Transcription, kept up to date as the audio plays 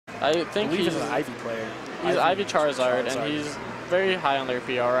I think he's an Ivy player. He's Ivy Charizard, and he's very high on their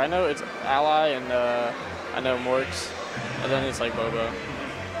PR. I know it's Ally, and I know Morks, and then it's like Bobo.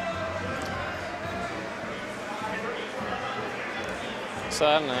 So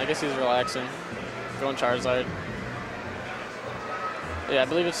I don't know. I guess he's relaxing, going Charizard. Yeah, I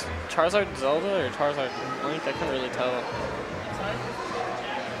believe it's Charizard Zelda or Charizard Link. I couldn't really tell.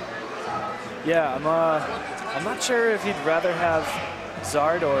 Yeah, I'm not sure if he'd rather have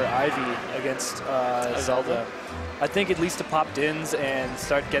Zard or Ivy against Zelda. I think at least to pop Dins and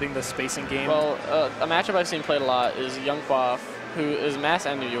start getting the spacing game. Well, a matchup I've seen played a lot is Young Quaff, who is Mass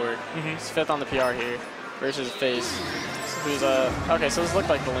and New York. He's 5th on the PR here, versus Face, who's okay, so this looked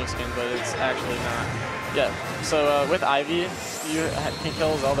like the Link skin, but it's actually not. Yeah, so with Ivy, you can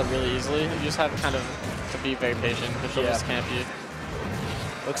kill Zelda really easily. You just have kind of to be very patient, because she'll just camp you.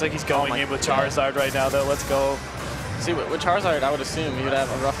 Looks like he's going in with Charizard right now, though. Let's go. See, with Charizard, I would assume he would have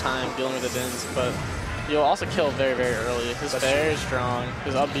a rough time dealing with the Dins, but he'll also kill very, very early. His fair is strong.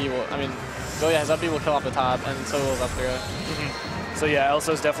 His up B will, his up B will kill off the top, and so will his up throw. So yeah,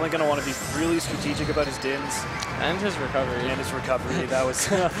 Elso's definitely going to want to be really strategic about his Dins. And his recovery. That was...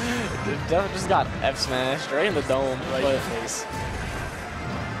 just got F smashed right in the dome. Right in the face.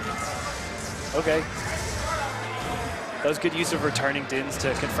 Okay. That was good use of returning Dins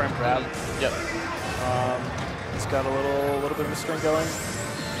to confirm grab. Yep. He's got a little bit of a string going.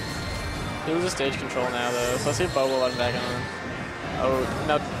 He loses stage control now, though, so let's see if Bobo let him back on. Oh,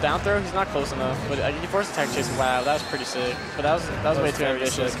 no, down throw, he's not close enough, but he forced attack chase. Wow, that was pretty sick. But that was way too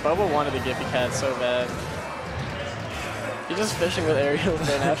ambitious. Bobo wanted the Giffy Cat so bad. He's just fishing with aerials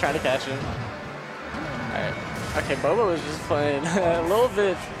right now, trying to catch him. Alright. Okay, Bobo was just playing a little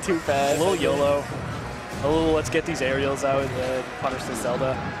bit too fast. A little YOLO. A little, let's get these aerials out and punish the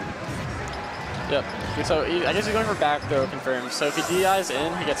Zelda. Yep. So I guess he's going for back throw confirmed. So if he DIs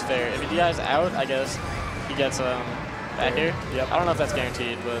in, he gets fair. If he DIs out, I guess he gets back here. Yep. I don't know if that's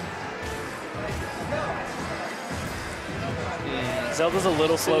guaranteed, but Zelda's a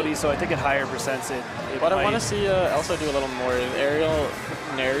little floaty, so I think at higher percents it But I want to see Elso do a little more aerial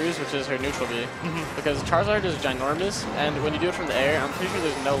Nerus, which is her neutral B, because Charizard is ginormous, and when you do it from the air, I'm pretty sure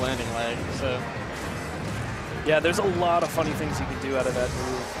there's no landing lag. So yeah, there's a lot of funny things you can do out of that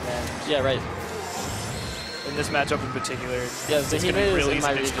move. And yeah, right. In this matchup in particular, yeah, it's going to be really easy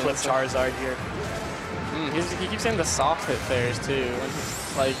to just clip Charizard here. He keeps saying the soft hit fairs too.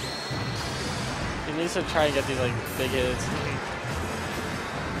 Like, he needs to try and get these like big hits.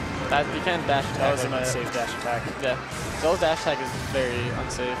 You can't dash attack. That was an unsafe dash attack. Yeah, Zelda's dash attack is very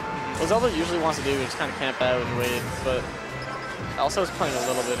unsafe. What Zelda usually wants to do is just kind of camp out and wait, but also is playing a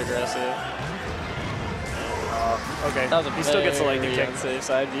little bit aggressive. Okay, that was he still gets a lightning kick. Unsafe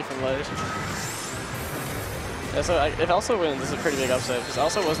side B from ledge. Yeah, so if Elso wins, this is a pretty big upset, because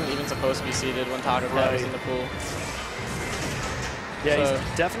Elso wasn't even supposed to be seeded when Taco Cat was in the pool. Yeah, so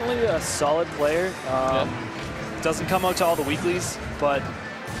he's definitely a solid player. Doesn't come out to all the weeklies, but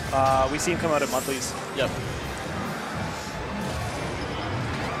we see him come out at monthlies. Yep.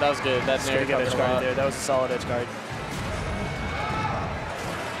 That was good. That Nair get edge guard there. That was a solid edge guard.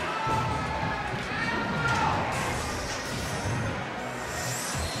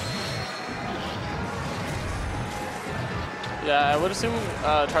 Yeah, I would assume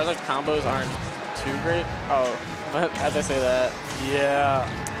Charizard's combos aren't too great. Oh, but as I say that, yeah,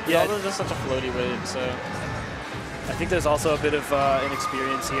 Zelda's just such a floaty weight, so I think there's also a bit of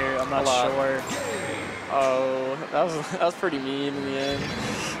inexperience here. I'm not sure. Oh, that was pretty mean in the end.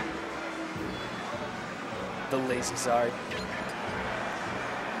 The lazy Zard.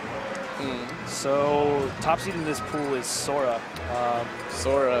 So top seed in this pool is Sora.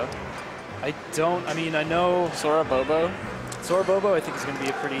 Sora. I know Sora Bobo. Sora Bobo, I think, is going to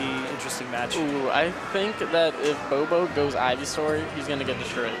be a pretty interesting match. Ooh, I think that if Bobo goes Ivysaur, he's going to get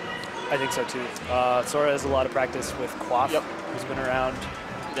destroyed. I think so too. Sora has a lot of practice with Quaff, who's been around.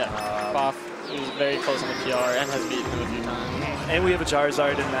 Yeah, Quaff is very close on the PR and has beaten him a few times. And we have a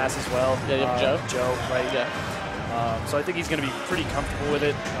Charizard in Mass as well. Yeah, you have Joe? Joe, right. Yeah. So I think he's going to be pretty comfortable with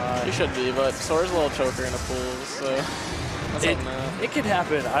it. He should be, but Sora's a little choker in the pool, so it could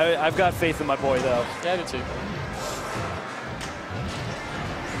happen. I've got faith in my boy, though. Yeah, I do too.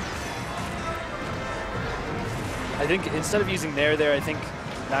 I think instead of using Nair there, I think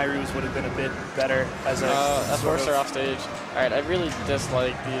Nairu's would have been a bit better as a forced her off stage. All right, I really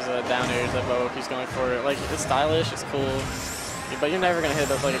dislike these down airs that Bobo keeps going for. Like, it's stylish, it's cool, but you're never gonna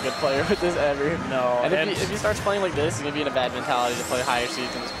hit up like a good player with this ever. No. And if he starts playing like this, he's gonna be in a bad mentality to play higher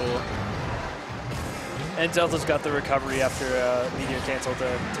seeds in this pool. And Zelda's got the recovery after Meteor cancel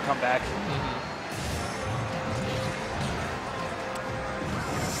to come back.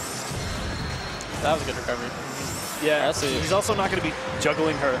 That was a good recovery. Yeah, he's also not going to be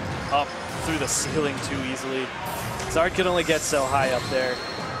juggling her up through the ceiling too easily. Zard can only get so high up there.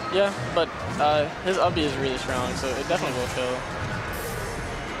 Yeah, but his up B is really strong, so it definitely will kill.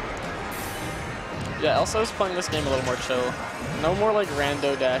 Yeah, Elso's playing this game a little more chill. No more like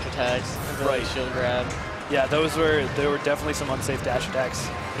rando dash attacks until like shield grab. Yeah, there were definitely some unsafe dash attacks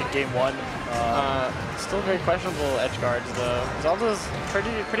in game 1. Still very questionable edge guards though. Zelda's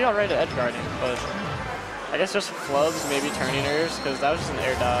pretty alright at edge guarding, but I guess just flubs, maybe turning hers, because that was just an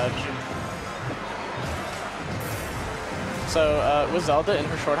air dodge. So with Zelda in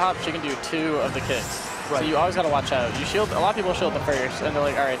her short hop, she can do 2 of the kicks. Right. So you always got to watch out. You shield. A lot of people shield the first, and they're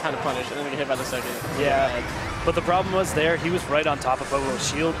like, all right, time to punish, and then they get hit by the second. Yeah. But the problem was there, he was right on top of Bobo's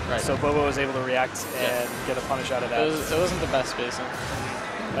shield, so Bobo was able to react and get a punish out of that. It wasn't the best spacing.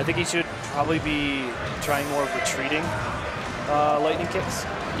 I think he should probably be trying more retreating lightning kicks.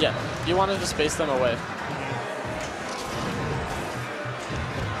 Yeah, you wanted to space them away.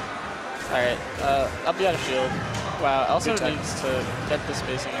 All right, I'll be out of shield. Wow, Elso needs to get the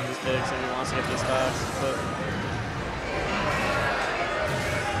spacing on these kicks if he wants to get these stocks. But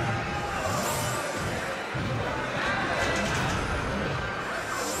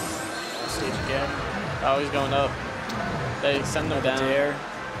stage again. Oh, he's going up. They send him down. And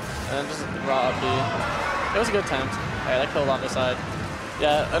then just raw up B. It was a good attempt. All right, that killed on the side.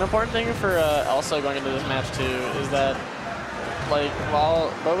 Yeah, an important thing for Elso going into this match too is that, like,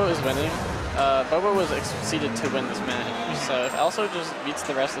 while Bobo is winning, Bobo was seeded to win this match. So if Elso just beats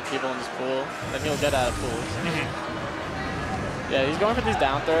the rest of the people in this pool, then he'll get out of pools. Yeah, he's going for these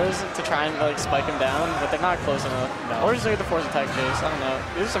down throws to try and like spike him down, but they're not close enough. No. Or he's doing the force attack chase. I don't know.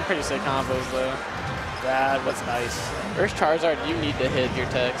 These are some pretty sick combos though. That was nice. First Charizard, you need to hit your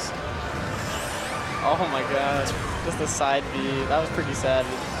techs. Oh my god. Just a side B. That was pretty savage.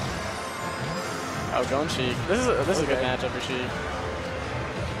 Oh, going Sheik. This is a good matchup for Sheik.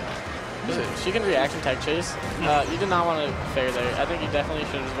 She can react and tech chase. You did not want to fair there. I think you definitely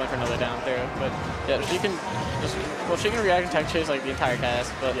should have just went for another down throw. But yeah, she can react and tech chase like the entire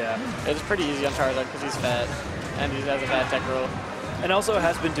cast. But yeah, it's pretty easy on Charizard because he's fat and he has a bad tech roll. And also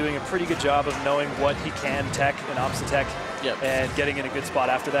has been doing a pretty good job of knowing what he can tech and opposite tech and getting in a good spot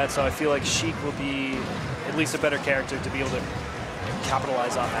after that. So I feel like Sheik will be at least a better character to be able to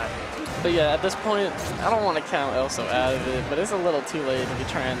capitalize on that. But yeah, at this point, I don't want to count Elso out of it, but it's a little too late to be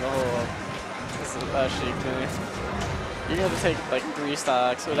trying the whole Sheik thing. You're going to have to take like 3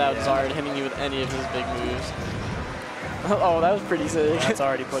 stocks without Zard hitting you with any of his big moves. Oh, that was pretty sick. That's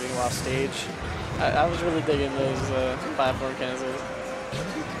already putting him off stage. I was really digging those platform cancels.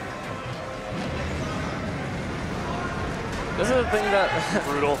 This is the thing that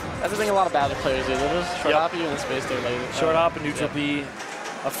brutal. That's the thing a lot of Bowser players do. They'll just short hop you and space there later. Short hop and neutral B.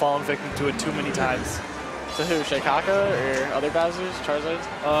 I've fallen victim to it too many times. So who, Shikaka or other Bowsers, Charizards?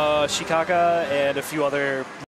 Shikaka and a few other